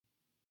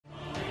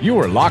You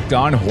are Locked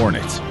On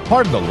Hornets,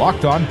 part of the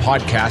Locked On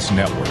Podcast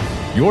Network.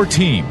 Your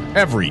team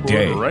every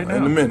day. Right now.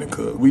 In a minute,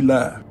 cuz we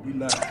live.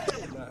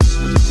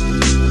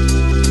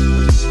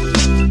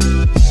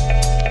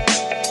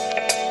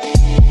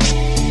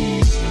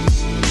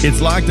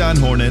 It's Locked On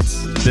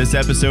Hornets. This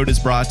episode is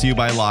brought to you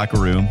by Locker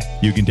Room.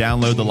 You can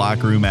download the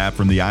Locker Room app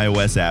from the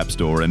iOS App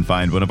Store and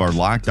find one of our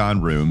Locked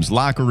On rooms.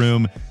 Locker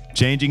Room,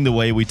 changing the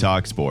way we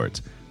talk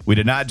sports. We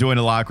did not join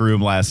a locker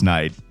room last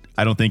night.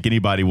 I don't think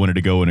anybody wanted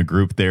to go in a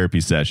group therapy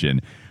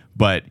session.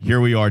 But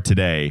here we are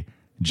today,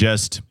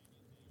 just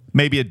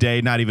maybe a day,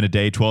 not even a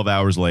day, 12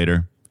 hours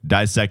later,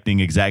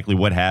 dissecting exactly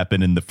what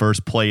happened in the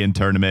first play-in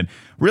tournament,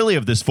 really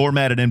of this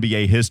format in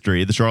NBA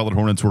history the Charlotte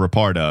Hornets were a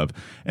part of,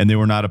 and they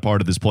were not a part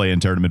of this play-in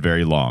tournament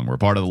very long. We're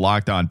part of the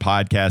Locked On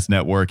Podcast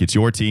Network. It's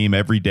your team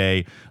every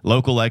day,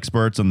 local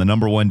experts on the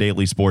 #1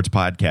 daily sports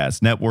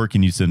podcast network,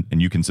 and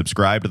you can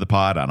subscribe to the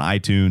pod on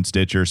iTunes,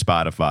 Stitcher,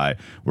 Spotify,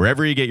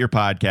 wherever you get your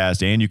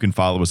podcast, and you can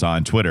follow us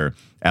on Twitter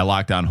at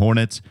Locked On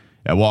Hornets,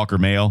 at Walker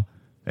Mail,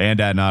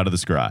 and at Nada the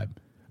Scribe.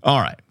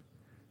 All right.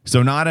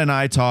 So Nada and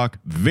I talk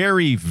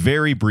very,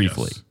 very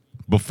briefly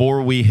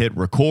before we hit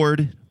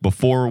record,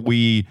 before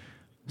we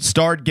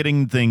start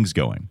getting things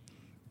going.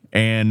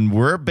 And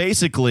we're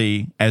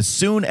basically, as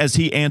soon as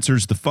he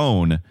answers the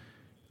phone,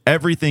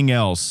 everything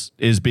else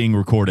is being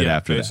recorded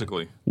after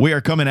basically. that. We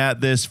are coming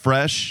at this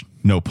fresh,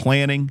 no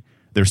planning.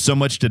 There's so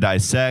much to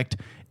dissect.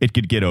 It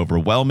could get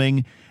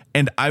overwhelming.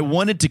 And I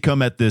wanted to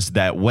come at this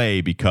that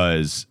way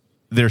because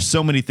there's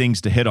so many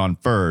things to hit on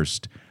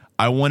first.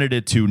 I wanted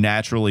it to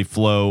naturally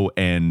flow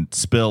and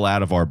spill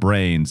out of our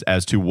brains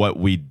as to what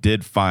we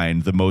did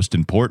find the most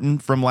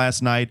important from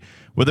last night,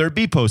 whether it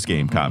be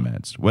post-game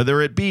comments,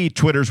 whether it be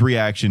Twitter's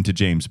reaction to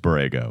James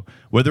Borrego,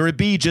 whether it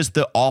be just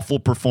the awful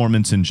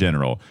performance in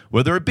general,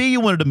 whether it be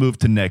you wanted to move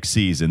to next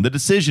season, the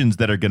decisions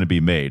that are going to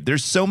be made.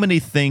 There's so many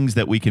things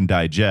that we can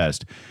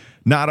digest.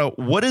 Nada,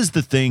 what is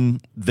the thing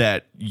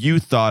that you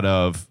thought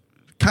of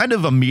kind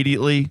of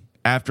immediately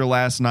after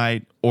last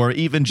night, or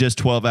even just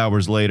 12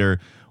 hours later?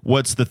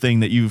 What's the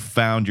thing that you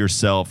found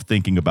yourself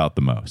thinking about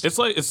the most?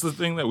 It's the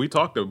thing that we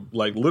talked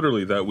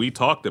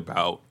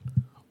about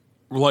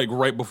like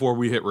right before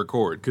we hit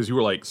record, because you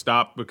were like,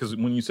 stop, because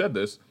when you said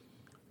this,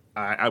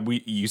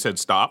 you said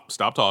stop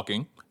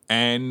talking,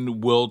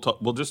 and we'll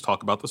just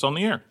talk about this on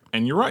the air.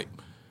 And you're right.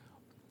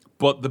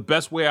 But the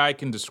best way I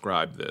can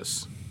describe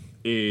this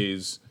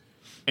is,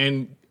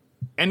 and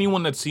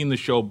anyone that's seen the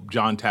show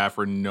John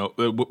Taffer,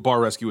 Bar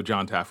Rescue with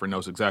John Taffer,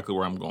 knows exactly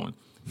where I'm going.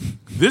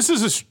 This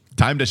is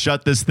time to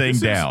shut this thing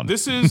down.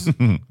 This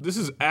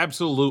is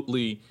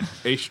absolutely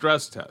a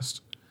stress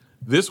test.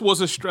 This was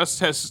a stress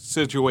test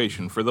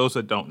situation for those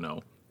that don't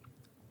know.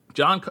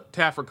 John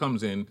Taffer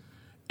comes in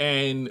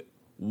and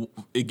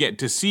again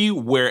to see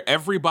where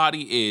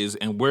everybody is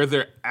and where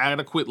their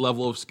adequate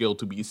level of skill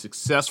to be a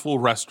successful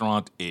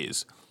restaurant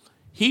is.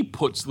 He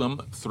puts them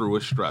through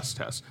a stress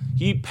test.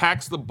 He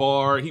packs the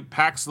bar, he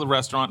packs the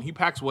restaurant, he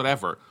packs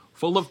whatever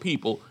full of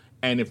people,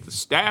 and if the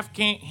staff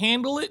can't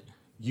handle it,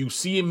 you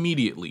see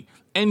immediately.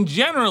 And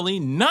generally,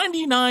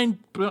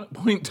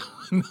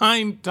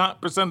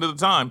 99.9% of the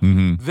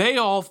time, they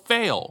all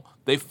fail.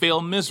 They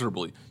fail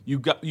miserably.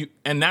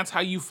 And that's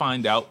how you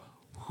find out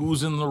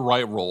who's in the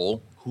right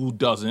role, who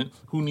doesn't,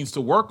 who needs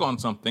to work on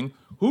something,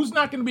 who's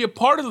not going to be a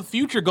part of the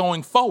future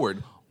going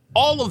forward.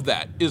 All of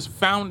that is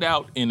found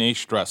out in a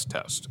stress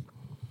test.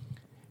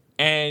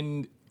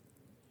 And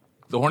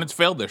the Hornets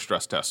failed their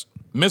stress test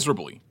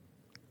miserably.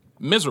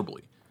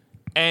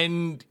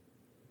 And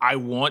I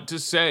want to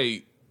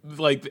say,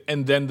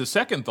 and then the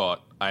second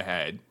thought I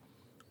had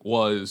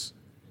was,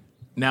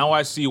 now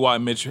I see why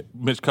Mitch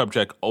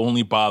Kupchak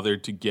only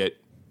bothered to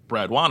get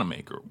Brad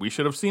Wanamaker. We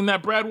should have seen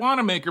that Brad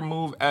Wanamaker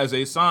move as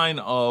a sign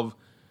of,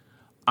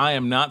 I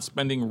am not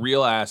spending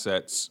real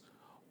assets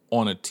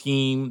on a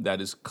team that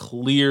is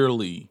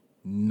clearly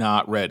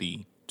not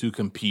ready to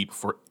compete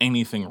for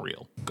anything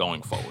real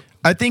going forward.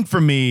 I think for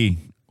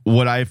me,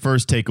 what I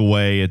first take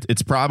away,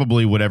 it's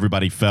probably what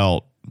everybody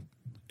felt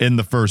in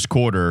the first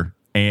quarter,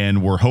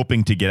 and we're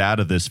hoping to get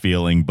out of this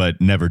feeling, but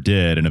never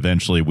did, and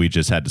eventually we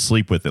just had to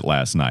sleep with it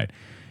last night.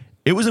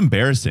 It was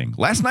embarrassing.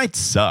 Last night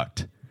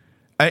sucked.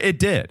 It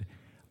did.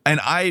 And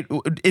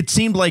it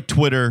seemed like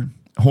Twitter,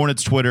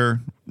 Hornets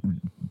Twitter,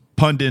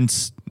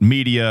 pundits,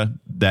 media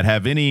that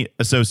have any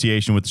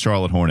association with the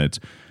Charlotte Hornets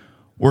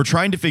were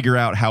trying to figure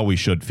out how we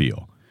should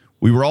feel.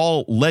 We were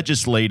all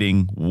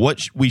legislating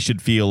what we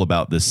should feel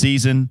about this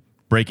season,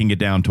 breaking it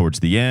down towards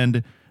the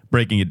end,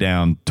 breaking it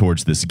down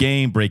towards this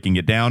game, breaking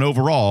it down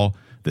overall,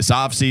 this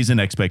offseason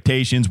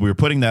expectations. We were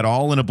putting that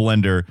all in a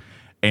blender,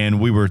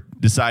 and we were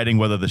deciding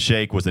whether the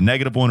shake was a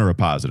negative one or a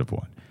positive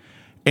one.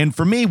 And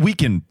for me, we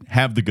can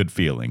have the good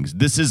feelings.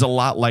 This is a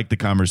lot like the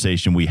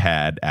conversation we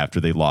had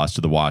after they lost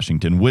to the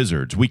Washington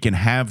Wizards. We can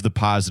have the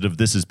positive.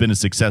 This has been a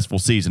successful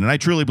season, and I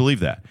truly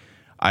believe that.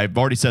 I've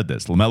already said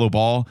this. LaMelo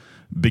Ball,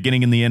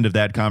 beginning and the end of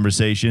that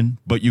conversation,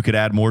 but you could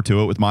add more to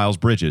it with Miles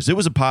Bridges. It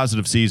was a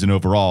positive season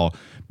overall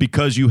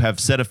because you have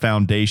set a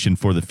foundation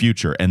for the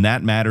future, and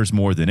that matters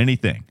more than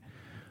anything.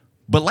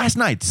 But last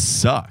night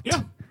sucked.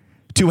 Yeah.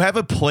 to have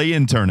a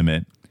play-in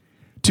tournament,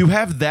 to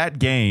have that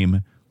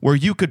game where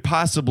you could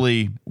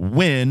possibly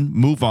win,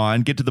 move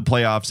on, get to the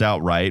playoffs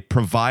outright,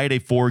 provide a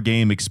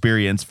 4-game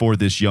experience for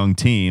this young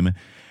team,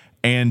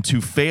 and to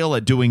fail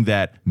at doing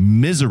that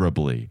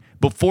miserably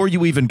before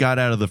you even got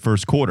out of the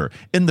first quarter.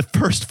 In the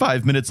first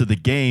 5 minutes of the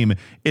game,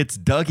 it's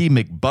Dougie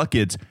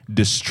McBuckets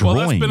destroying.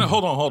 Well, that's been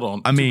hold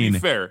on. I mean, to be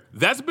fair,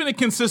 that's been a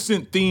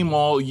consistent theme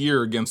all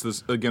year against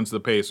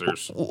the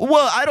Pacers.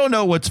 Well, I don't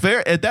know what's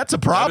fair. That's a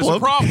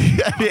problem.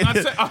 That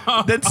is a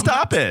problem. Then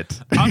stop it.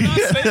 I'm not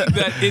saying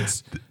that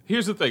it's.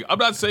 Here's the thing. I'm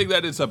not saying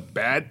that it's a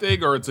bad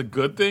thing or it's a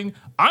good thing.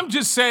 I'm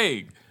just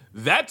saying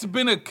that's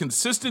been a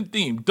consistent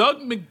theme. Doug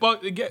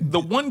McBucket, the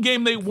one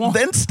game they won.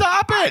 Then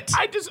stop it.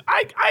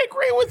 I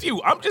agree with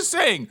you. I'm just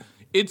saying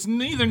it's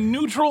neither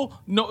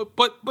neutral,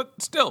 but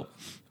still,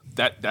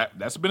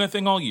 that's been a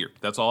thing all year.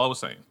 That's all I was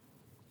saying.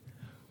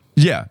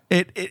 Yeah,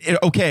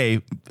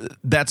 okay,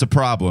 that's a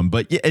problem,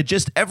 but it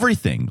just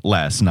everything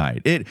last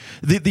night.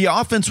 The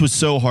offense was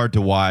so hard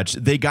to watch.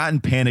 They got in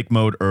panic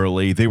mode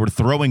early. They were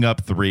throwing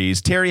up threes.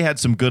 Terry had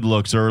some good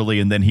looks early,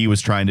 and then he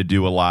was trying to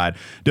do a lot.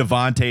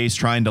 Devontae's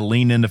trying to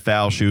lean into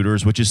foul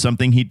shooters, which is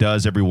something he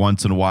does every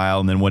once in a while,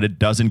 and then when it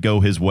doesn't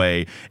go his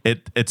way,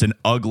 it's an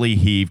ugly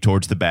heave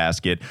towards the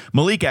basket.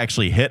 Malik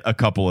actually hit a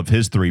couple of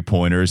his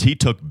three-pointers. He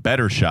took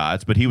better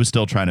shots, but he was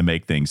still trying to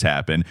make things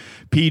happen.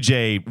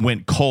 PJ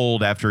went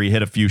cold after he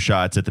hit a few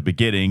shots at the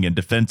beginning, and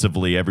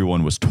defensively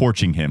everyone was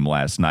torching him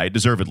last night,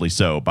 deservedly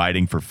so,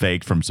 biting for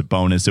fake from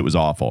Sabonis. It was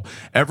awful.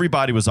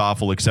 Everybody was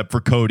awful except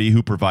for Cody,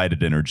 who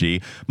provided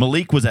energy.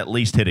 Malik was at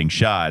least hitting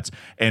shots,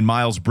 and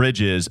Miles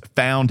Bridges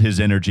found his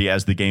energy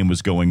as the game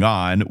was going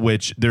on,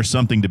 which there's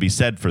something to be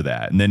said for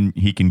that. And then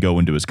he can go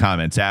into his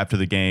comments after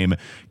the game,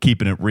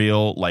 keeping it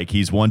real like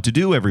he's one to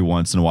do every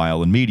once in a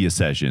while in media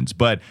sessions.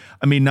 But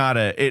I mean,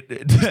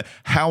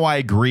 how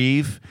I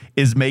grieve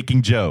is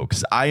making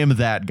jokes. I am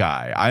that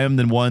guy. I am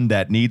the one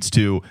that needs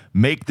to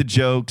make the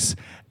jokes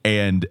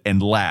and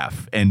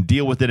laugh and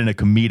deal with it in a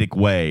comedic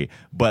way.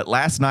 But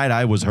last night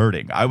I was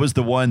hurting. I was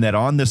the one that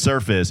on the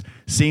surface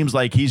seems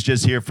like he's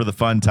just here for the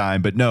fun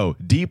time. But no,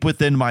 deep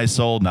within my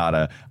soul,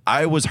 Nada,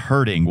 I was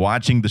hurting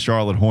watching the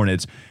Charlotte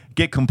Hornets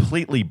get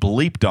completely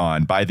bleeped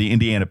on by the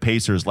Indiana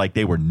Pacers like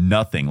they were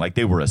nothing, like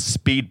they were a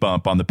speed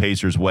bump on the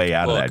Pacers' way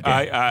out of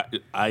that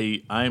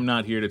game. I'm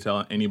not here to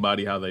tell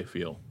anybody how they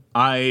feel.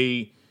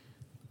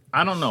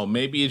 I don't know.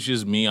 Maybe it's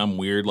just me. I'm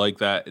weird like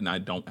that, and I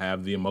don't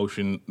have the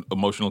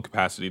emotional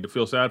capacity to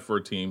feel sad for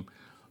a team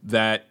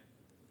that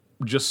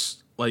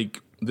just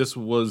like this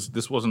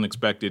wasn't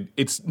expected.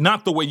 It's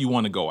not the way you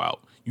want to go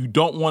out. You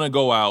don't want to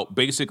go out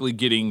basically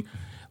getting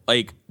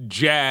like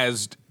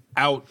jazzed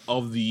out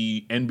of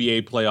the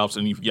NBA playoffs,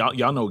 and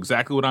y'all know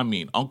exactly what I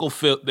mean. Uncle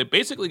Phil. They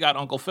basically got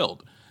Uncle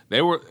Phil'd.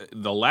 They were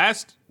the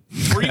last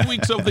 3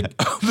 weeks of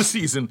the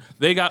season,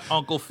 they got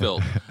Uncle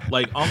Phil.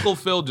 Like Uncle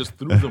Phil just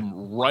threw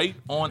them right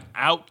on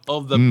out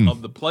of the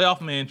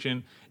playoff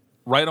mansion,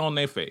 right on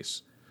their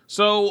face.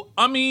 So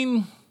I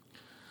mean,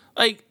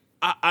 like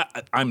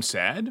I'm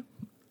sad,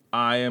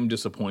 I am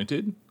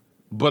disappointed,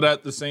 but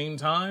at the same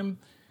time,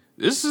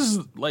 this is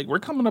like we're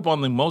coming up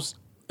on the most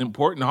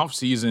important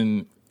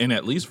offseason in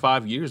at least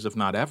 5 years, if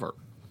not ever,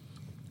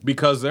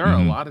 because there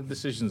are a lot of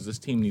decisions this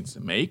team needs to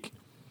make.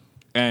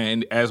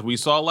 And as we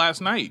saw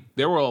last night,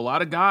 there were a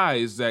lot of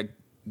guys that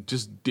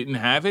just didn't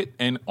have it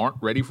and aren't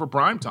ready for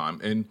prime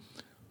time. And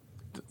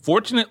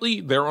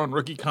fortunately, they're on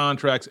rookie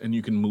contracts and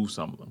you can move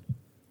some of them.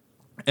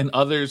 And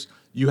others,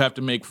 you have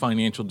to make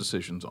financial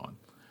decisions on.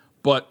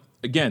 But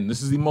again,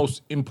 this is the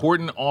most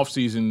important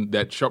offseason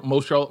that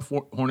most Charlotte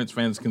Hornets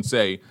fans can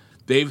say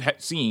they've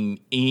seen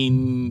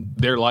in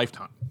their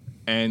lifetime.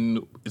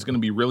 And it's going to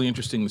be really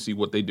interesting to see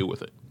what they do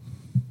with it.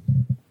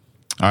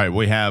 All right,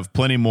 we have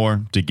plenty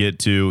more to get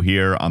to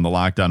here on the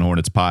Locked On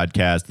Hornets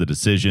podcast. The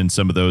decisions,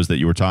 some of those that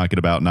you were talking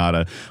about,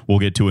 Nada, we'll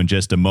get to in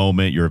just a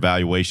moment. Your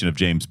evaluation of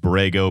James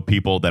Borrego,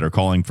 people that are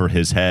calling for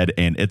his head,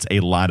 and it's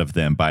a lot of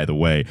them, by the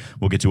way.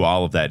 We'll get to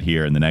all of that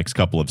here in the next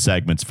couple of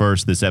segments.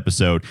 First, this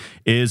episode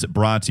is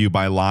brought to you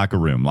by Locker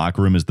Room.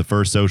 Locker Room is the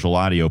first social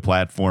audio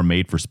platform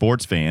made for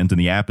sports fans, and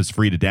the app is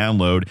free to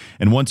download.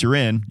 And once you're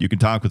in, you can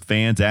talk with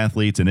fans,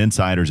 athletes, and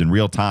insiders in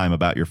real time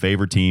about your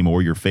favorite team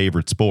or your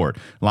favorite sport.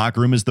 Locker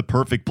Room is the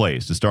perfect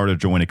place to start or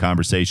join a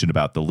conversation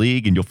about the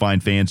league, and you'll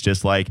find fans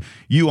just like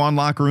you on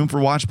Locker Room for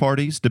watch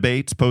parties,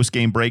 debates,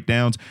 post-game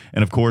breakdowns,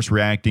 and of course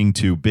reacting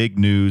to big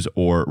news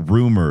or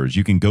rumors.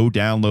 You can go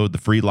download the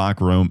free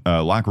Locker Room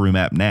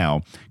app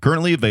now,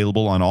 currently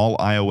available on all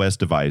iOS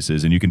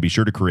devices, and you can be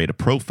sure to create a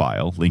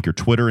profile, link your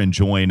Twitter, and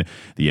join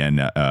the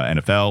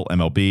NFL,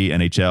 MLB,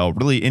 NHL,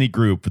 really any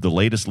group for the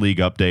latest league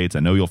updates. I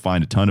know you'll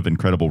find a ton of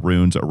incredible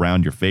runes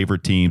around your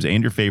favorite teams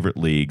and your favorite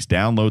leagues.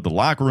 Download the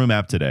Locker Room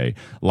app today.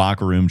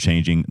 Locker Room,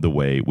 changing the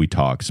way we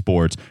talk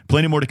sports.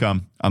 Plenty more to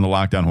come on the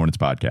Locked On Hornets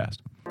podcast.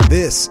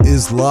 This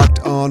is Locked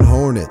On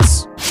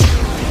Hornets.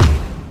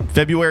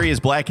 February is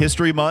Black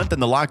History Month,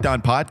 and the Locked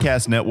On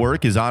Podcast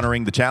Network is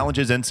honoring the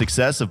challenges and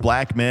success of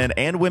black men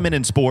and women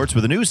in sports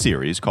with a new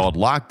series called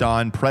Locked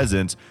On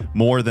Presents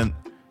More Than...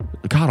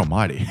 God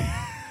almighty.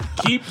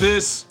 Keep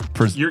this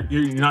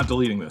You're not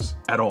deleting this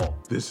at all.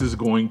 This is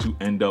going to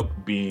end up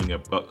being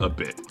a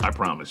bit. I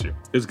promise you.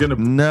 It's gonna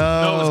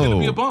no. It's gonna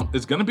be a bump.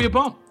 It's gonna be a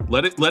bump.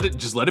 Let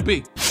it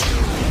be.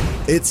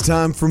 It's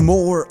time for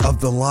more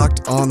of the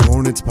Locked On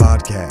Hornets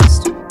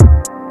podcast.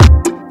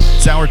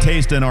 Sour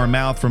taste in our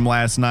mouth from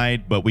last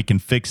night, but we can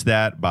fix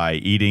that by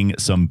eating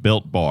some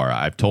Built Bar.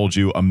 I've told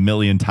you a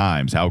million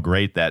times how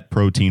great that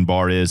protein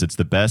bar is. It's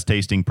the best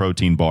tasting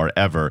protein bar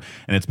ever,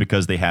 and it's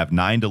because they have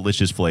 9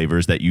 delicious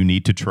flavors that you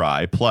need to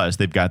try. Plus,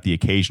 they've got the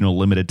occasional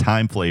limited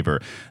time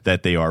flavor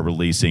that they are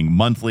releasing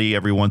monthly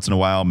every once in a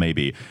while,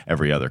 maybe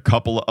every other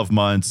couple of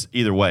months.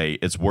 Either way,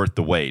 it's worth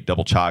the wait.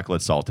 Double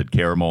chocolate, salted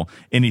caramel,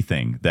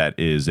 anything that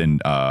is in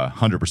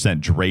 100%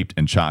 draped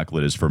in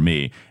chocolate is for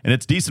me, and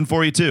it's decent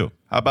for you too.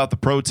 How about the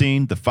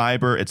protein, the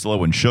fiber? It's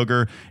low in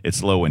sugar.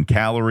 It's low in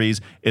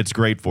calories. It's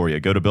great for you.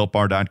 Go to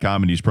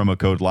BuiltBar.com and use promo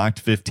code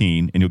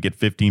LOCKED15, and you'll get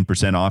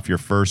 15% off your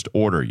first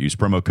order. Use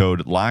promo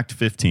code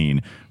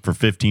LOCKED15 for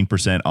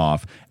 15%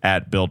 off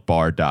at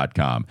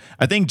BuiltBar.com.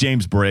 I think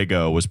James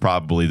Borrego was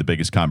probably the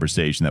biggest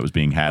conversation that was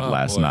being had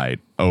last night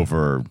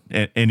over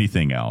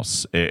anything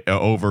else,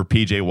 over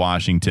P.J.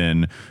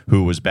 Washington,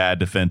 who was bad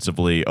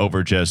defensively,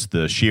 over just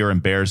the sheer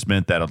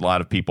embarrassment that a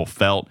lot of people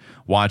felt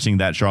watching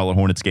that Charlotte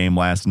Hornets game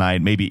last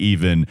night, maybe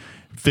even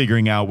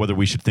figuring out whether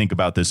we should think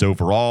about this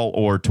overall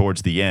or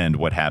towards the end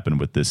what happened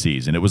with this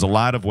season. It was a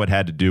lot of what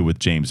had to do with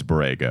James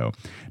Borrego.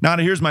 Now,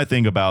 here's my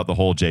thing about the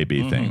whole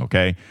JB thing,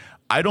 okay?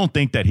 I don't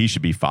think that he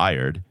should be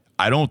fired.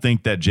 I don't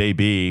think that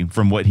JB,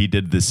 from what he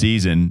did this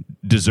season,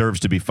 deserves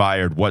to be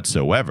fired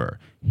whatsoever.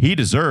 He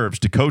deserves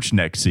to coach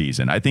next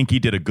season. I think he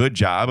did a good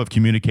job of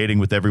communicating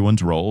with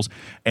everyone's roles,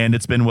 and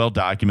it's been well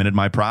documented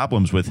my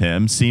problems with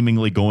him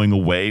seemingly going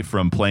away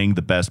from playing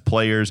the best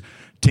players,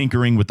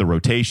 tinkering with the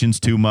rotations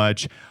too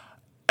much.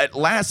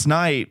 Last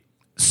night,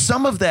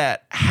 some of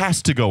that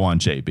has to go on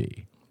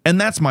JB, and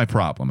that's my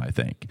problem, I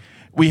think.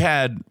 We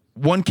had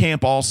one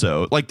camp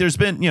also, like there's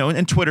been,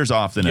 and Twitter's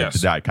often a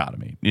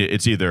dichotomy.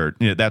 It's either,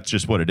 that's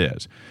just what it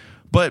is.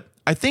 But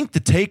I think the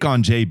take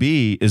on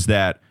JB is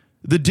that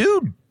the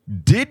dude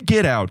did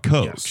get out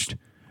coached. Yes.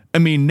 I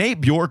mean,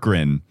 Nate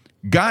Bjorkgren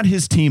got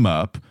his team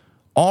up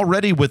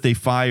already with a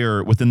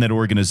fire within that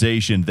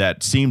organization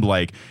that seemed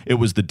like it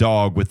was the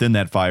dog within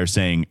that fire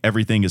saying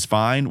everything is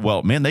fine.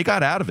 Well, man, they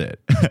got out of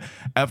it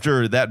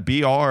after that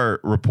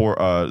BR report.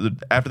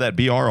 After that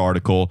BR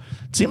article,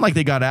 it seemed like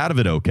they got out of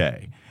it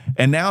okay.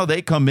 And now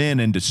they come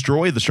in and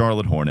destroy the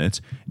Charlotte Hornets.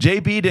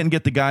 JB didn't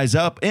get the guys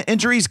up.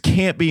 Injuries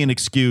can't be an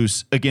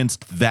excuse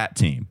against that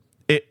team.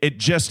 It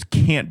just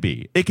can't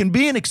be. It can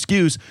be an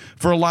excuse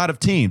for a lot of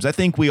teams. I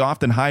think we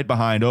often hide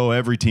behind,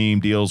 every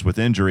team deals with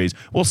injuries.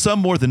 Well, some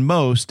more than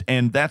most,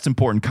 and that's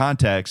important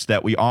context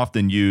that we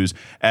often use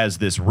as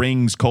this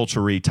rings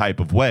culture-y type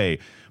of way.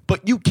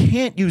 But you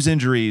can't use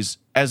injuries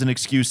as an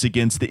excuse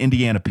against the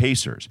Indiana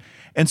Pacers.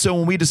 And so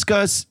when we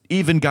discuss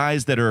even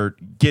guys that are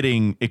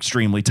getting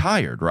extremely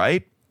tired,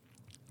 right?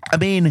 I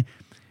mean,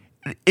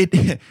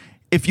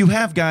 if you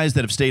have guys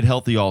that have stayed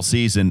healthy all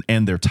season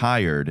and they're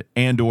tired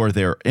and or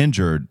they're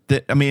injured,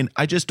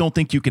 I just don't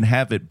think you can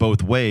have it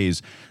both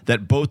ways,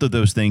 that both of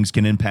those things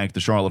can impact the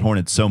Charlotte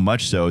Hornets so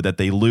much so that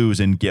they lose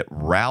and get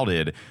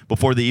routed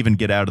before they even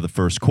get out of the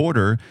first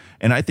quarter.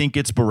 And I think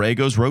it's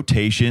Borrego's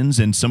rotations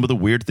and some of the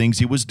weird things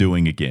he was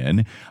doing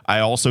again. I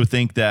also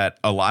think that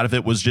a lot of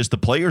it was just the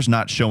players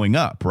not showing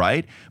up,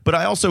 right? But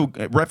I also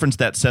referenced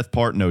that Seth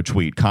Partnow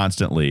tweet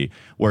constantly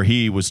where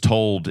he was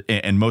told,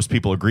 and most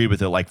people agreed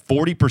with it, like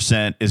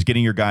 40% is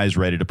getting your guys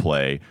ready to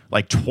play,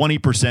 like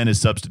 20%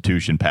 is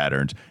substitution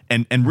patterns,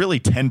 and really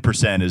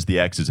 10% is the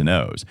X's and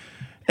O's.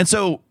 And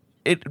so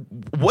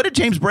what did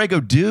James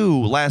Borrego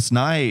do last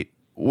night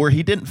where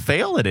he didn't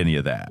fail at any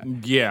of that?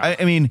 Yeah.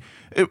 I mean,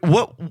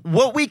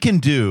 what we can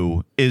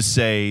do is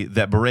say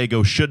that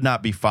Borrego should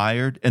not be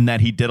fired and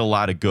that he did a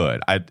lot of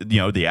good.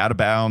 The out of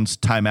bounds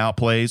timeout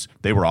plays,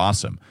 they were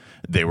awesome.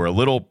 They were a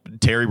little,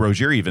 Terry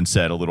Rozier even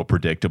said, a little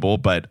predictable,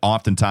 but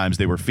oftentimes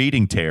they were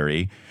feeding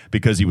Terry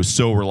because he was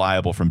so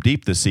reliable from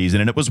deep this season,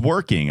 and it was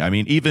working. I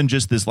mean, even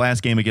just this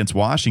last game against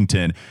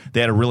Washington,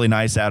 they had a really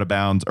nice out of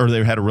bounds, or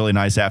they had a really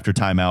nice after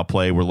timeout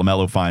play where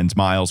LaMelo finds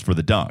Miles for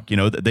the dunk.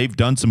 They've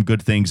done some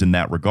good things in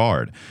that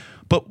regard.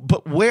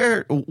 But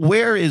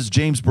where is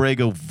James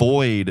Borrego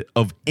void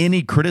of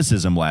any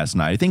criticism last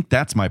night? I think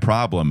that's my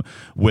problem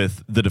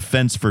with the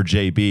defense for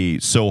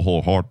JB so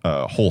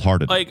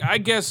wholehearted. I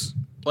guess,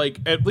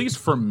 at least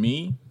for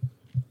me,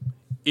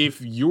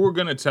 if you were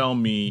going to tell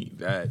me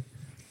that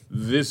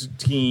this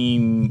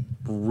team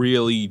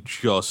really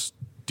just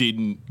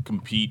didn't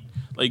compete,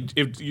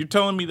 if you're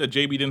telling me that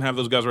JB didn't have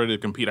those guys ready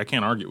to compete, I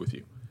can't argue with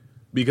you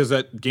because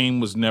that game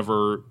was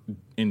never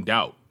in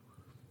doubt.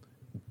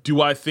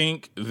 Do I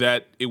think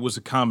that it was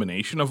a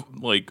combination of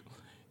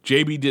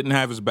JB didn't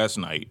have his best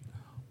night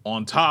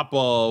on top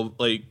of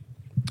 100%.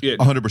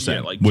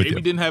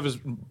 JB didn't have his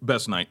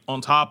best night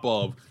on top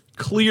of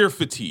clear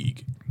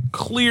fatigue.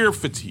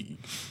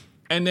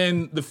 And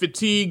then the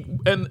fatigue,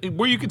 and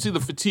where you can see the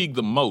fatigue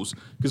the most,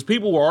 because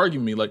people were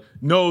arguing me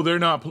no, they're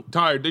not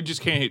tired, they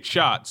just can't hit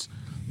shots.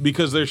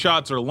 because their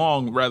shots are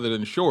long rather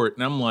than short.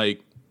 And I'm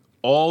like,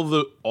 all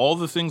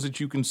the things that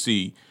you can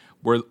see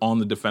were on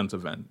the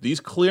defensive end. These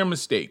clear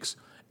mistakes.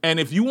 And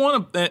if you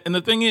want to, and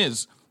the thing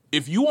is,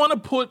 if you want to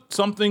put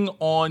something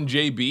on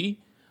JB,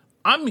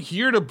 I'm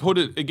here to put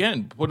it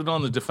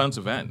on the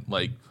defensive end.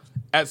 Like,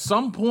 at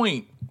some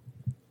point,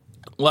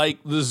 like,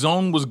 the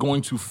zone was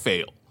going to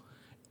fail.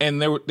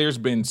 And there's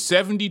been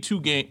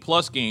 72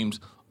 plus games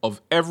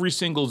of every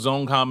single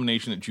zone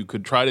combination that you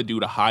could try to do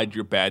to hide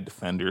your bad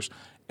defenders.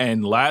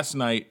 And last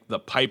night, the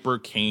piper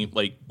came,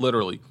 like,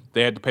 literally,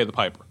 they had to pay the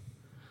piper.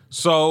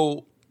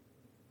 So,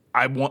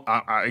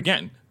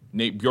 again,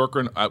 Nate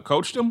Bjorkgren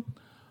outcoached him.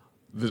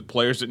 The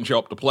players didn't show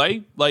up to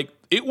play. Like,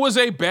 it was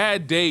a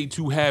bad day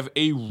to have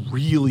a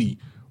really,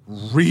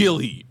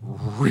 really,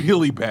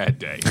 really bad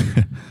day.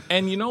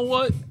 And you know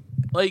what?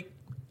 Like,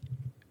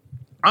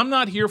 I'm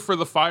not here for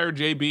the fire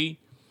JB.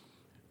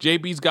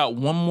 JB's got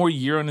one more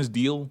year on his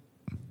deal.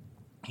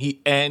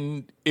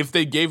 And if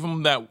they gave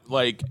him that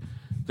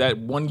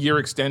 1 year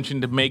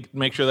extension to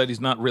make sure that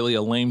he's not really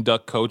a lame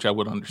duck coach, I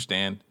would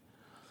understand.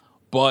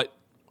 But,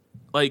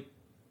 like,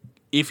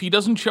 if he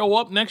doesn't show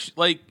up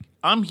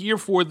I'm here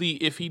for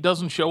if he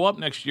doesn't show up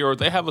next year, or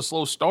they have a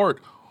slow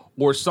start,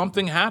 or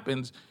something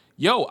happens,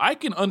 I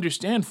can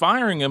understand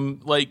firing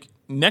him, like,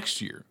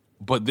 next year.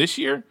 But this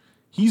year,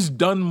 he's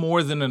done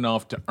more than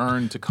enough to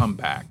earn to come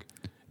back.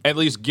 At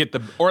least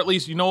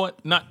you know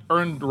what? Not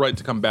earn the right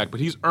to come back, but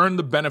he's earned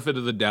the benefit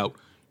of the doubt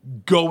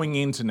going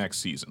into next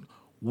season.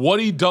 What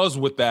he does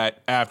with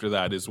that after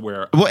that is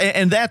where. Well,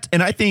 and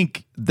I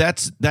think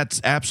that's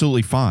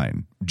absolutely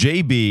fine.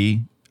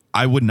 JB,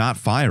 I would not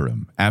fire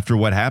him after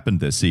what happened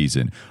this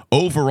season.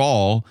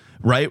 Overall,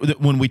 right,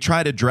 when we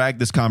try to drag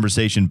this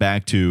conversation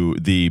back to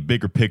the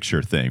bigger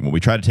picture thing, when we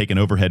try to take an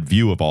overhead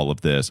view of all of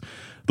this,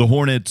 the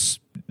Hornets,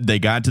 they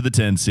got to the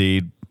 10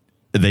 seed.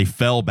 They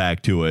fell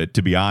back to it,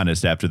 to be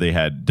honest, after they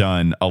had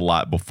done a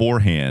lot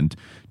beforehand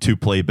to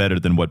play better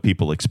than what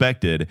people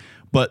expected.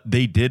 But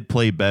they did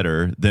play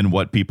better than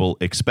what people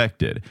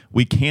expected.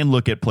 We can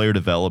look at player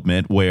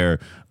development where,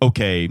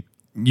 okay,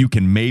 you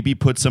can maybe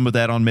put some of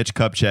that on Mitch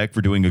Kupchak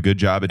for doing a good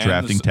job at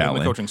drafting talent.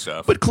 And the coaching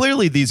staff. But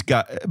clearly these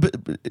guys,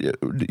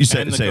 you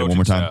say it one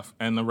more time.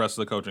 And the rest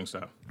of the coaching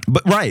staff.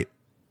 But right.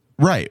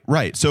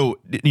 So,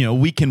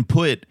 we can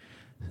put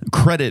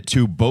credit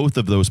to both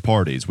of those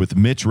parties, with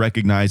Mitch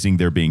recognizing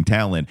there being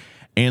talent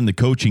and the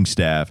coaching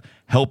staff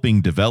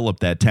helping develop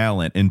that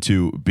talent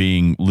into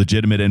being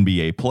legitimate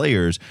NBA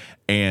players.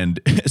 And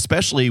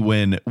especially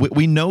when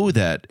we know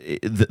that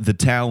the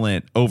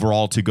talent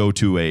overall to go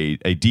to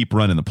a deep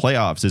run in the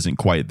playoffs isn't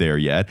quite there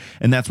yet.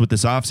 And that's what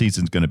this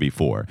offseason is going to be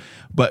for.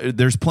 But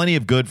there's plenty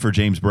of good for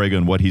James Borrego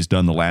and what he's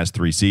done the last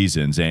 3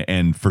 seasons.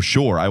 And for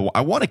sure, I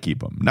want to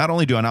keep him. Not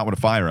only do I not want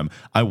to fire him,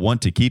 I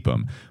want to keep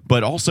him.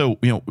 But also,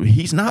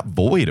 he's not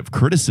void of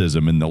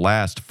criticism in the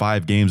last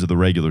 5 games of the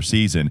regular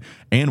season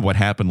and what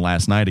happened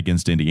last night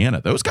against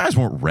Indiana. Those guys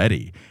weren't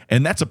ready.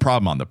 And that's a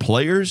problem on the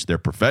players. They're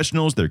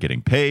professionals. They're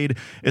getting paid.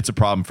 It's a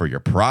problem for your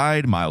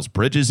pride. Miles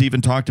Bridges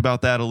even talked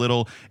about that a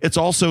little. It's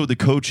also the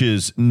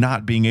coaches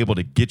not being able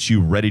to get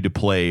you ready to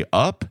play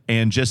up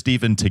and just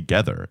even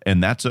together.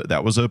 And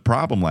that was a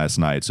problem last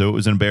night. So it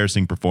was an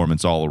embarrassing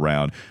performance all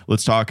around.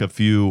 Let's talk a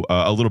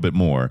little bit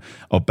more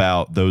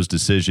about those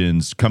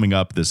decisions coming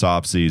up this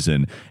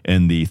offseason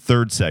in the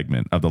third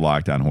segment of the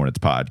Locked On Hornets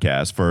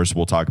podcast. First,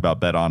 we'll talk about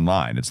Bet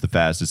Online. It's the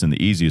fastest and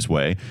the easiest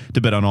way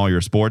to bet on all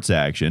your sports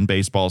action.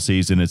 Baseball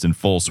season is in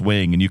full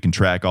swing, and you can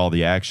track all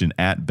the action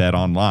at Bet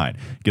Online.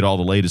 Get all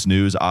the latest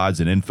news, odds,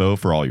 and info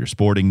for all your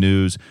sporting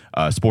news,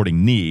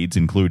 sporting needs,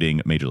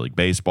 including Major League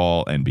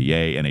Baseball,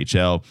 NBA,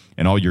 NHL,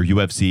 and all your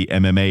UFC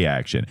MMA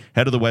action.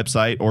 Head to the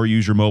website or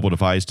use your mobile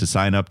device to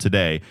sign up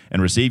today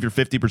and receive your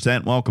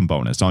 50% welcome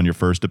bonus on your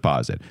first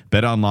deposit.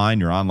 Bet Online,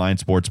 your online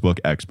sportsbook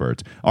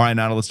experts. All right,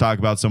 now let's talk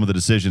about some of the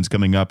decisions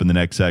coming up in the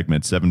next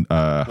segment.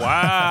 Wow.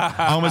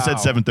 I almost said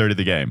 7:30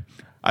 the game.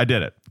 I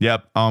did it.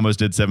 Yep, I almost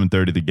did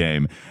 7:30 the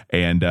game,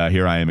 and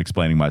here I am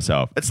explaining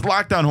myself. It's the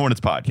Locked On Hornets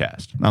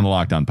podcast on the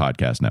Locked On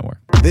Podcast Network.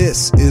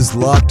 This is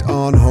Locked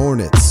On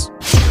Hornets.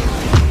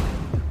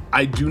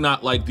 I do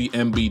not like the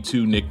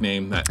MB2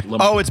 nickname.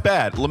 It's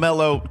bad.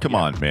 LaMelo, come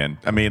on, man.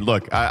 I mean,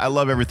 look, I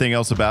love everything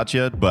else about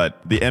you,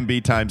 but the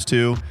MB times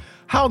 2.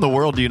 How in the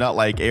world do you not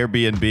like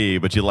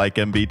Airbnb, but you like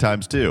MB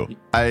times 2?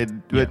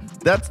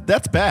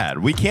 That's bad.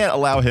 We can't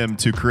allow him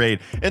to create,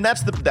 and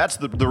that's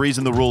the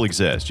reason the rule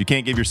exists. You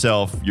can't give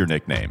yourself your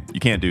nickname. You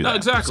can't do that. No,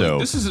 exactly. So,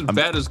 this is as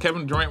bad as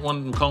Kevin Durant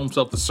wanted to call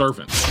himself the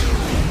servant.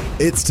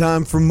 It's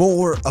time for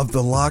more of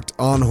the Locked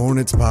On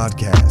Hornets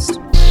podcast.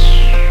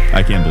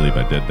 I can't believe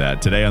I did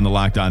that. Today on the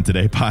Locked On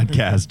Today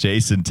podcast,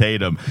 Jason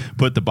Tatum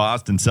put the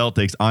Boston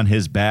Celtics on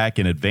his back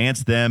and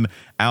advanced them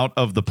out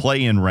of the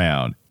play-in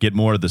round. Get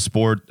more of the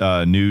sport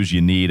news you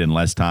need in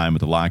less time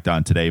with the Locked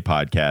On Today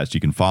podcast. You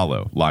can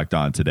follow Locked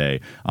On Today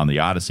on the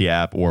Odyssey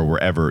app or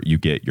wherever you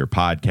get your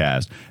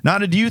podcast.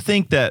 Nada, do you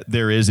think that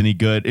there is any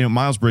good?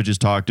 Miles Bridges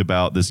talked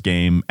about this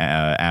game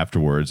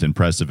afterwards and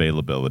press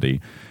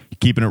availability,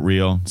 keeping it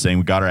real, saying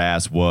we got our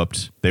ass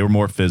whooped. They were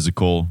more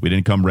physical. We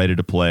didn't come ready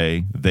to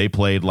play. They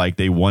played like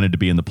they wanted to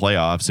be in the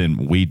playoffs,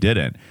 and we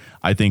didn't.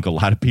 I think a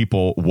lot of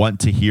people want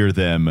to hear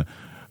them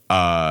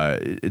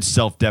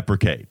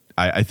self-deprecate.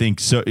 I think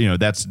so.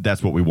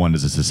 That's what we want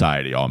as a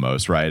society,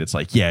 almost, right? It's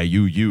like, yeah,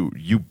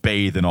 you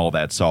bathe in all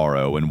that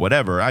sorrow and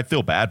whatever. I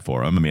feel bad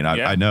for them. I mean,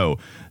 I know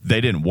they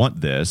didn't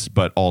want this,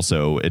 but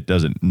also it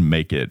doesn't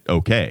make it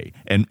okay,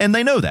 and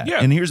they know that.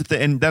 Yeah. And here's the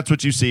thing, and that's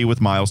what you see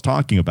with Miles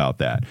talking about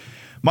that.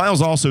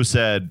 Miles also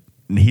said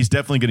he's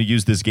definitely going to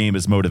use this game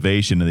as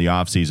motivation in the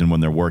offseason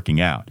when they're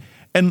working out,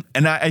 and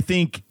I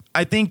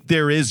think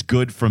there is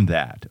good from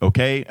that,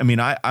 okay? I mean,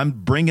 I'm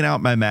bringing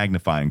out my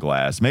magnifying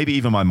glass, maybe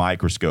even my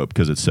microscope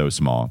because it's so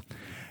small,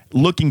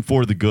 looking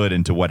for the good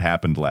into what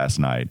happened last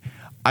night.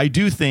 I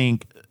do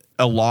think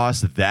a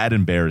loss that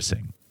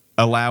embarrassing,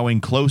 allowing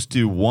close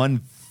to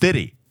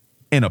 150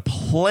 in a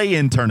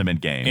play-in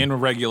tournament game. In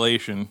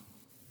regulation,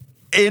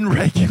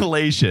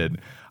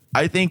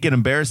 I think an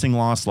embarrassing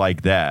loss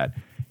like that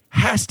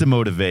has to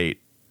motivate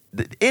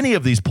any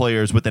of these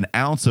players with an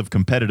ounce of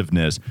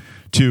competitiveness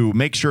to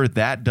make sure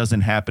that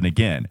doesn't happen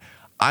again.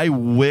 I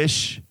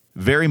wish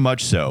very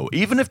much so,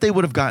 even if they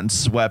would have gotten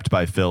swept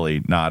by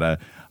Philly, Nada,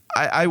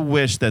 I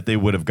wish that they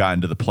would have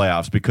gotten to the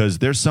playoffs, because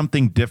there's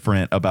something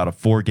different about a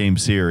 4-game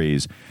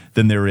series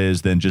than there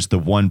is than just the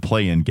one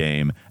play-in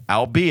game.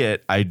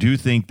 Albeit, I do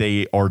think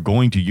they are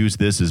going to use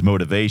this as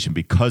motivation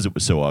because it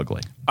was so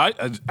ugly.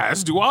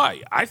 As do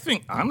I. I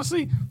think,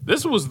 honestly,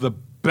 this was the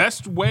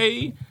best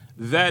way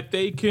that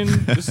they can.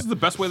 This is the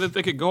best way that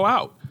they could go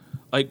out.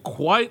 Like,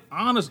 quite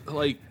honest,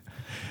 like.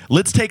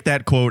 Let's take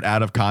that quote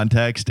out of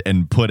context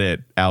and put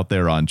it out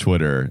there on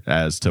Twitter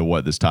as to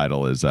what this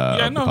title is.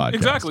 Yeah, no,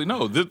 exactly.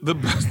 No, this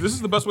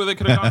is the best way they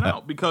could have gone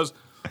out, because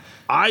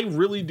I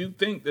really do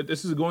think that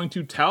this is going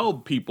to tell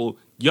people,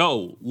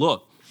 yo,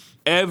 look,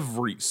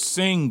 every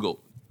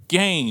single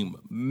game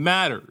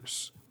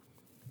matters.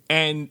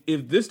 And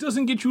if this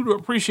doesn't get you to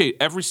appreciate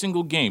every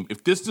single game,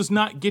 if this does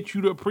not get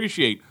you to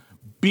appreciate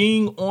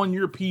being on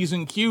your P's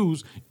and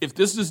Q's, if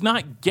this does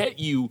not get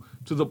you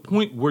to the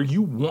point where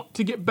you want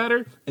to get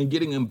better and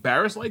getting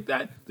embarrassed like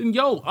that, then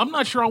yo, I'm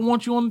not sure I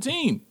want you on the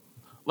team.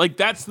 Like,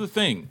 that's the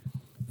thing.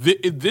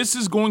 This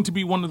is going to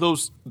be one of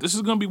those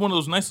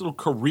nice little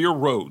career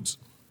roads,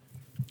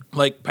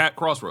 like Pat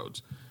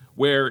Crossroads,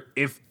 where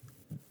if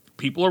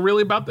people are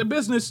really about their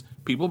business,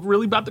 people are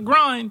really about the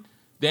grind,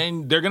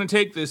 then they're going to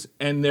take this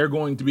and they're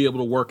going to be able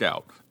to work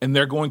out and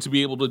they're going to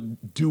be able to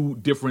do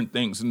different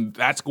things. And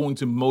that's going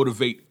to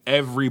motivate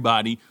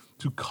everybody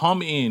to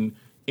come in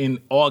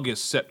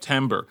August,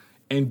 September,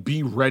 and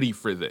be ready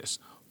for this.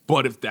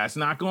 But if that's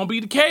not going to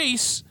be the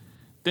case,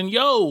 then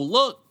yo,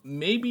 look,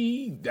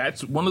 maybe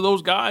that's one of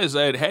those guys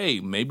that, hey,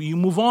 maybe you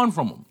move on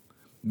from them.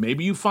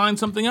 Maybe you find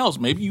something else.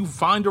 Maybe you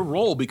find a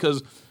role,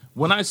 because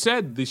when I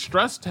said the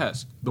stress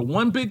test, the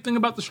one big thing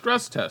about the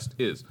stress test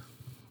is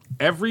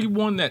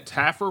everyone that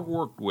Taffer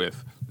worked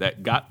with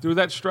that got through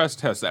that stress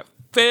test, that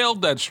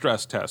failed that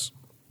stress test,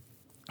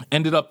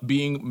 ended up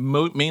being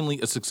mainly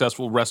a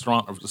successful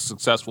restaurant or a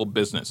successful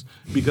business,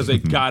 because they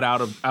got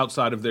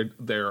outside of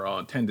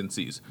their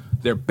tendencies,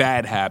 their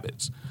bad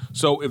habits.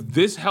 So if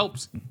this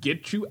helps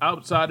get you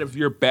outside of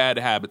your bad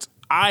habits,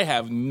 I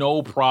have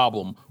no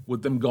problem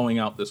with them going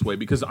out this way,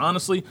 because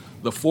honestly,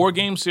 the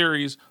 4-game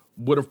series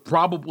would have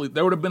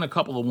been a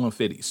couple of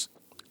 150s.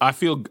 I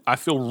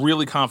feel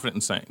really confident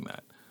in saying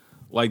that.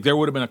 Like, there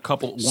would have been a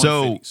couple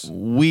 150s. So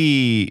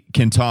we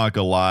can talk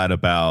a lot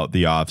about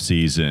the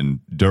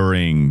offseason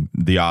during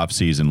the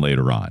offseason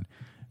later on.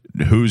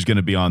 Who's going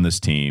to be on this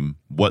team,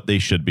 what they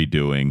should be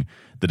doing,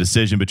 the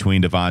decision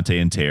between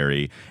Devontae and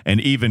Terry,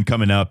 and even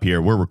coming up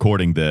here, we're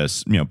recording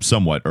this,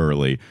 somewhat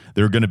early.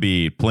 There are going to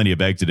be plenty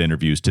of exit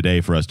interviews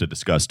today for us to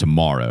discuss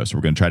tomorrow. So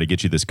we're going to try to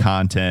get you this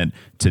content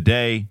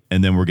today,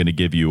 and then we're going to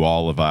give you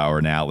all of our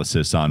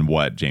analysis on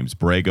what James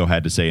Borrego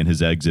had to say in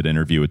his exit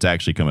interview. It's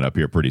actually coming up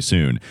here pretty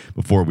soon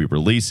before we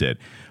release it.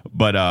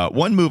 But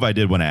one move I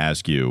did want to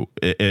ask you,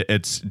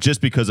 it's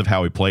just because of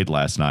how he played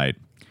last night.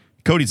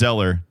 Cody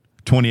Zeller,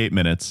 28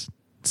 minutes,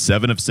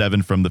 7 of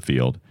 7 from the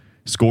field,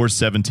 scores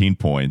 17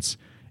 points,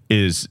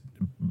 is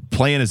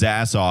playing his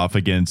ass off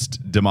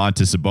against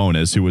Domantas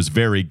Sabonis, who was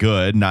very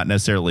good, not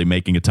necessarily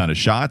making a ton of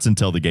shots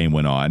until the game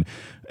went on,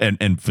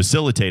 and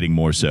facilitating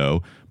more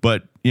so.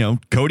 But,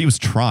 Cody was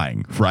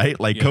trying, right?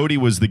 Like, yeah. Cody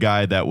was the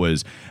guy that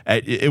was,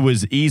 it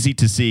was easy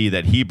to see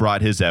that he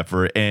brought his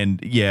effort. And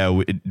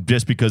yeah,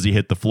 just because he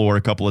hit the floor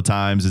a couple of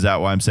times, is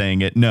that why I'm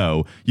saying it?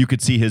 No, you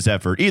could see his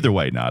effort either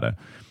way, Nada.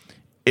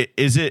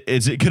 Is it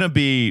going to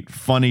be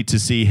funny to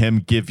see him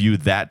give you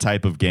that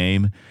type of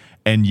game,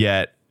 and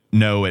yet,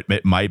 no,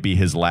 it might be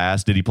his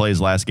last? Did he play his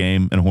last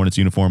game in a Hornets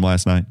uniform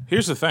last night?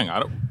 Here's the thing.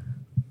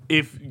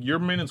 If your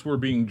minutes were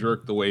being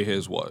jerked the way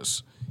his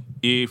was,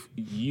 if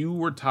you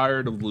were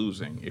tired of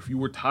losing, if you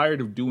were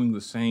tired of doing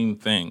the same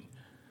thing,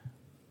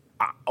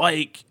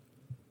 I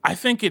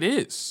think it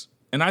is.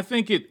 And I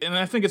think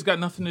it's got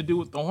nothing to do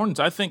with the Hornets.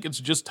 I think it's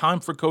just time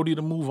for Cody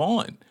to move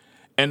on.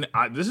 And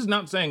this is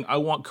not saying I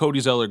want Cody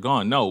Zeller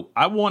gone. No,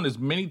 I want as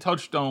many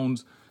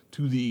touchstones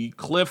to the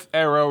Cliff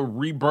era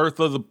rebirth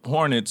of the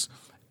Hornets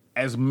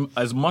as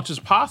much as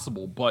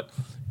possible. But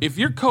if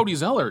you're Cody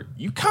Zeller,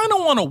 you kind of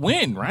want to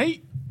win,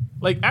 right?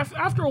 Like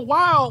after a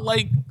while,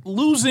 like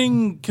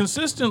losing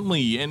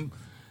consistently, and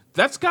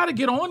that's got to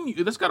get on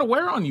you. That's got to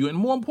wear on you. And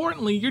more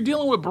importantly, you're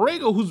dealing with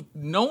Borrego, who's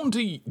known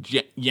to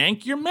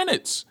yank your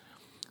minutes.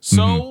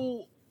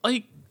 So,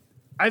 like,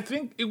 I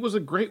think it was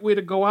a great way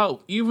to go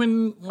out.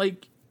 Even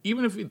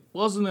if it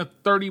wasn't a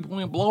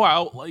 30-point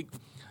blowout, like,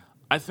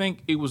 I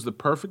think it was the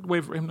perfect way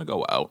for him to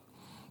go out.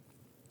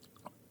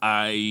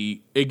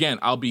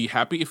 I'll be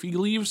happy if he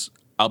leaves.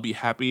 I'll be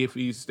happy if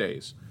he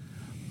stays.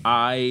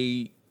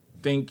 I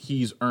think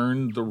he's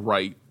earned the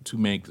right to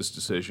make this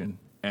decision,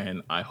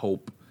 and I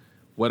hope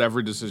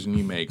whatever decision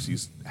he makes,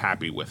 he's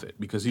happy with it,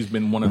 because he's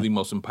been one of the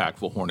most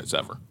impactful Hornets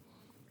ever.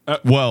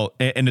 Well,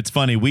 and it's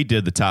funny, we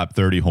did the top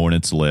 30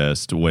 Hornets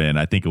list when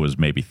I think it was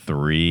maybe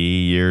 3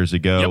 years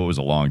ago. Yep. It was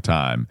a long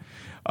time.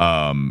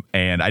 And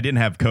I didn't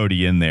have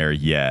Cody in there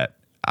yet.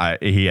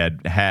 He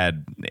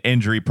had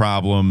injury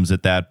problems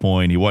at that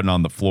point. He wasn't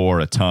on the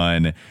floor a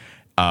ton.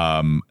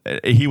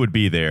 He would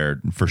be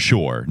there for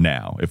sure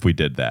now if we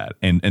did that.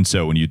 And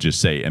so when you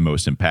just say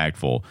most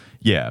impactful,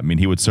 yeah, I mean,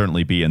 he would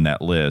certainly be in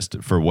that list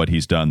for what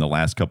he's done the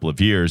last couple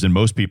of years. And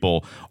most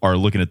people are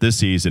looking at this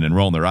season and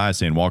rolling their eyes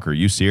saying, Walker, are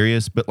you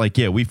serious? But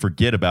we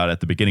forget about at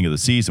the beginning of the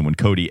season when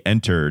Cody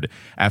entered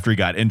after he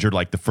got injured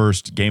like the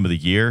first game of the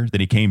year,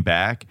 then he came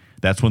back.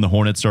 That's when the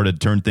Hornets started to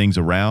turn things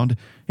around.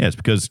 Yeah, it's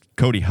because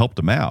Cody helped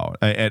him out.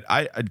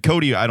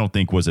 Cody, I don't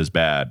think was as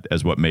bad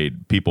as what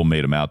people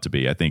made him out to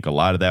be. I think a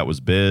lot of that was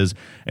Biz,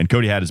 and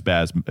Cody had his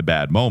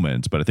bad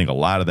moments, but I think a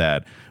lot of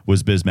that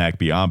was Bismack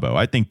Biyombo.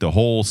 I think the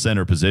whole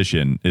center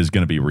position is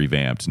going to be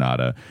revamped,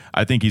 Nada.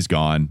 I think he's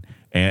gone,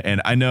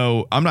 and I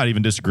know I'm not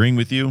even disagreeing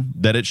with you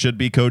that it should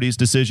be Cody's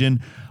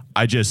decision.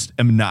 I just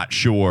am not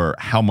sure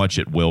how much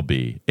it will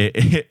be.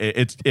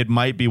 It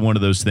might be one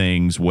of those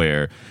things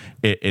where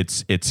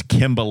it's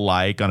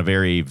Kimba-like on a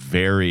very,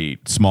 very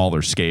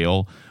smaller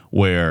scale,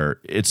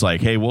 where it's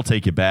like, hey, we'll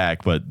take you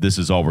back, but this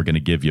is all we're going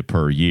to give you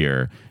per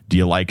year. Do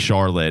you like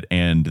Charlotte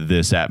and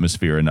this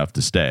atmosphere enough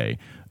to stay?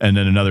 And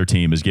then another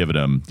team is giving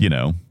him,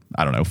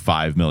 I don't know,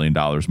 $5 million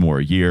more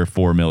a year,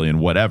 $4 million,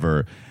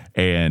 whatever.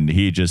 And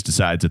he just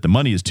decides that the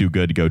money is too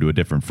good to go to a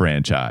different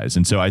franchise.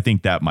 And so I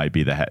think that might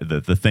be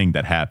the thing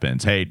that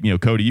happens. Hey,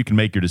 Cody, you can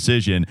make your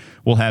decision.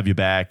 We'll have you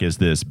back as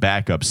this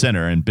backup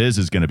center, and Biz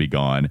is going to be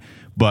gone.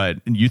 But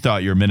you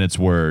thought your minutes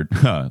were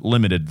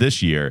limited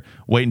this year.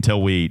 Wait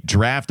until we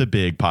draft a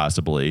big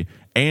possibly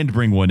and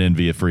bring one in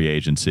via free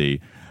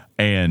agency,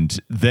 and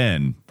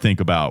then think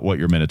about what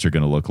your minutes are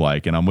going to look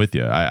like. And I'm with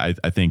you. I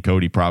think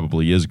Cody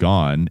probably is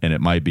gone, and it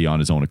might be on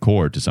his own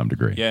accord to some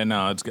degree. Yeah,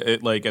 no,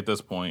 it's like at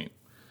this point,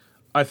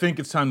 I think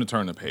it's time to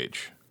turn the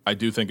page. I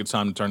do think it's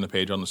time to turn the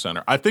page on the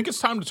center. I think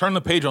it's time to turn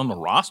the page on the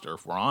roster,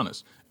 if we're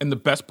honest. And the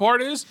best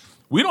part is,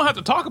 we don't have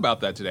to talk about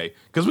that today,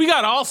 because we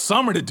got all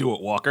summer to do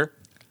it, Walker.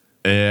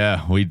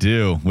 Yeah, we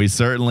do. We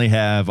certainly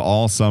have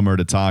all summer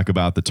to talk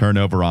about the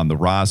turnover on the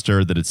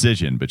roster, the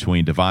decision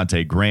between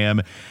Devontae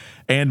Graham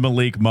and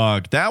Malik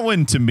Monk. That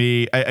one, to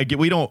me,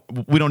 we don't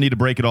need to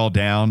break it all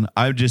down.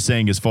 I'm just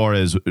saying, as far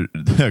as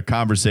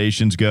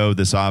conversations go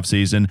this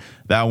offseason,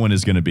 that one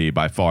is going to be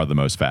by far the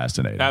most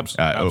fascinating.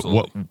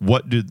 Absolutely.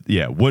 What do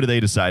they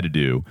decide to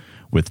do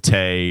with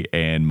Tay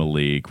and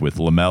Malik, with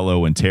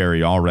LaMelo and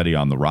Terry already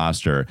on the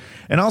roster?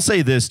 And I'll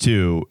say this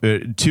too,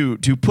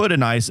 to put a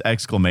nice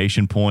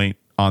exclamation point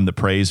on the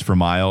praise for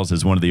Miles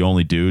as one of the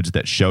only dudes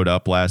that showed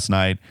up last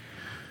night.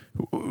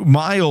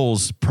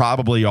 Miles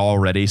probably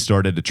already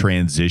started to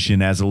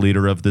transition as a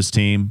leader of this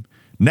team.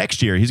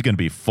 Next year, he's going to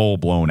be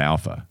full-blown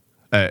alpha.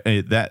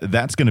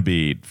 That's going to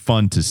be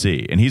fun to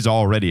see. And he's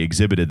already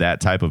exhibited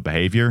that type of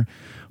behavior.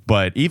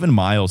 But even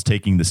Miles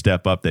taking the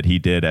step up that he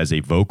did as a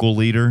vocal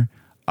leader,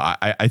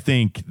 I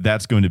think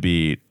that's going to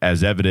be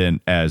as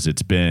evident as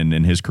it's been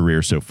in his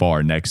career so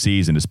far next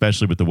season,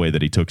 especially with the way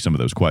that he took some of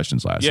those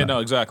questions last night. Yeah, no,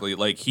 exactly.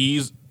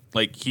 He's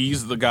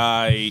the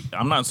guy.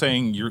 I'm not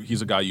saying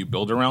he's a guy you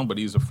build around, but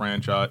he's a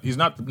franchise. He's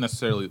not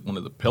necessarily one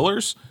of the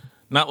pillars,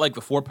 not like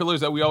the 4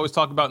 pillars that we always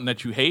talk about and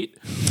that you hate.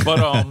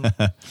 But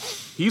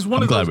he's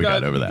one of those guys. I'm glad we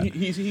got over that.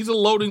 He's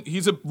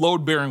a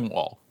load bearing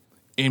wall,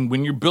 and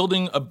when you're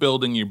building a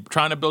building, you're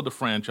trying to build a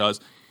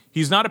franchise.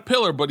 He's not a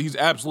pillar, but he's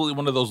absolutely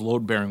one of those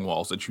load bearing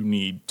walls that you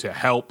need to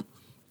help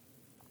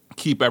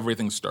keep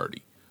everything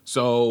sturdy.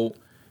 So.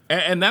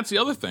 And that's the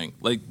other thing.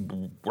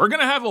 We're going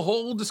to have a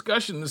whole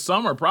discussion this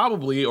summer,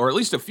 probably, or at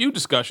least a few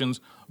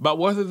discussions about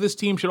whether this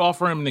team should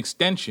offer him an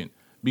extension,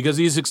 because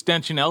he's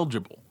extension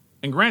eligible.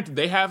 And granted,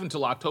 they have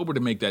until October to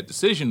make that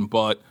decision,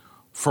 but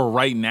for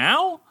right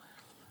now,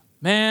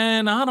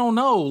 man, I don't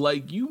know.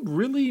 You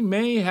really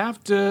may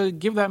have to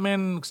give that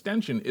man an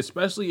extension,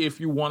 especially if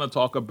you want to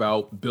talk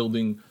about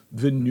building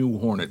the new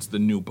Hornets, the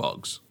new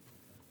Bugs.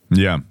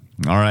 Yeah.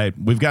 All right.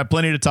 We've got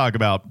plenty to talk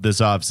about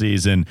this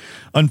offseason.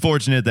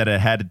 Unfortunate that it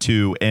had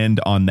to end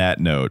on that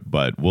note,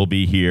 but we'll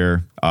be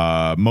here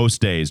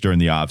most days during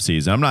the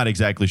offseason. I'm not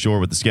exactly sure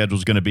what the schedule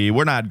is going to be.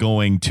 We're not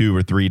going 2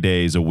 or 3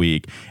 days a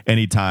week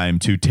anytime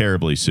too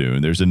terribly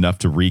soon. There's enough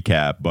to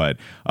recap, but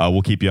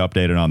we'll keep you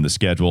updated on the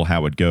schedule,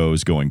 how it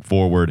goes going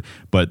forward.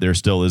 But there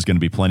still is going to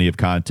be plenty of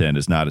content,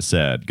 as Nada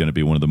said, going to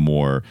be one of the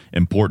more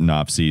important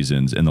off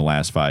seasons in the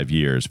last 5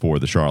 years for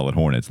the Charlotte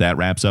Hornets. That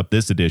wraps up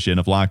this edition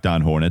of Locked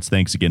On Hornets.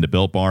 Thanks again to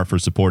Built Bar for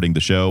supporting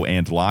the show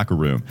and Locker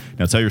Room.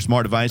 Now tell your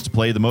smart device to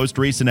play the most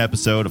recent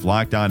episode of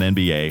Locked On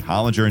NBA,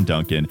 Hollinger and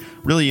Duncan,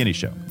 really any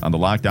show on the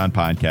Locked On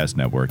Podcast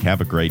Network.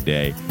 Have a great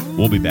day.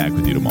 We'll be back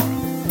with you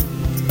tomorrow.